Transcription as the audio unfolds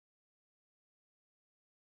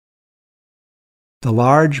The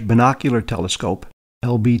Large Binocular Telescope,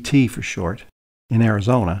 LBT for short, in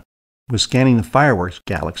Arizona, was scanning the Fireworks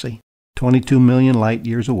Galaxy, 22 million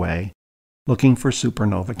light-years away, looking for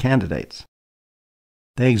supernova candidates.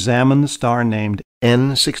 They examined the star named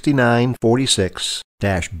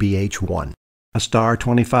N6946-BH1, a star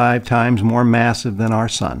 25 times more massive than our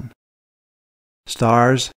Sun.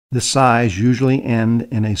 Stars this size usually end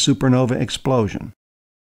in a supernova explosion,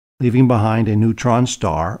 leaving behind a neutron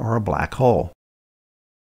star or a black hole.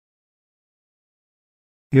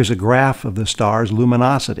 Here's a graph of the star's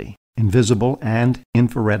luminosity in visible and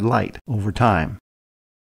infrared light over time.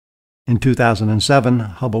 In 2007,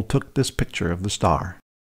 Hubble took this picture of the star.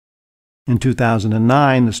 In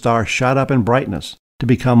 2009, the star shot up in brightness to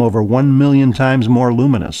become over 1 million times more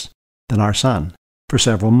luminous than our Sun for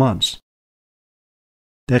several months.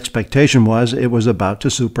 The expectation was it was about to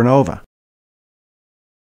supernova.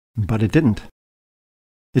 But it didn't.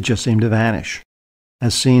 It just seemed to vanish,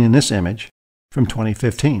 as seen in this image from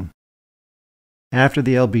 2015. After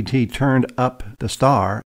the LBT turned up the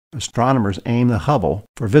star, astronomers aimed the Hubble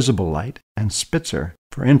for visible light and Spitzer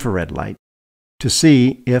for infrared light to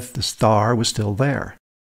see if the star was still there.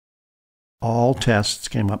 All tests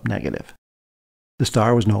came up negative. The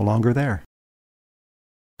star was no longer there.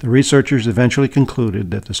 The researchers eventually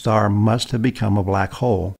concluded that the star must have become a black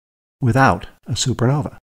hole without a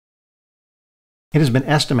supernova. It has been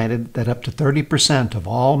estimated that up to 30% of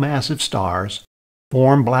all massive stars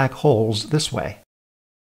form black holes this way,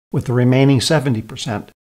 with the remaining 70%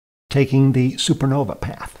 taking the supernova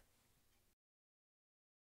path.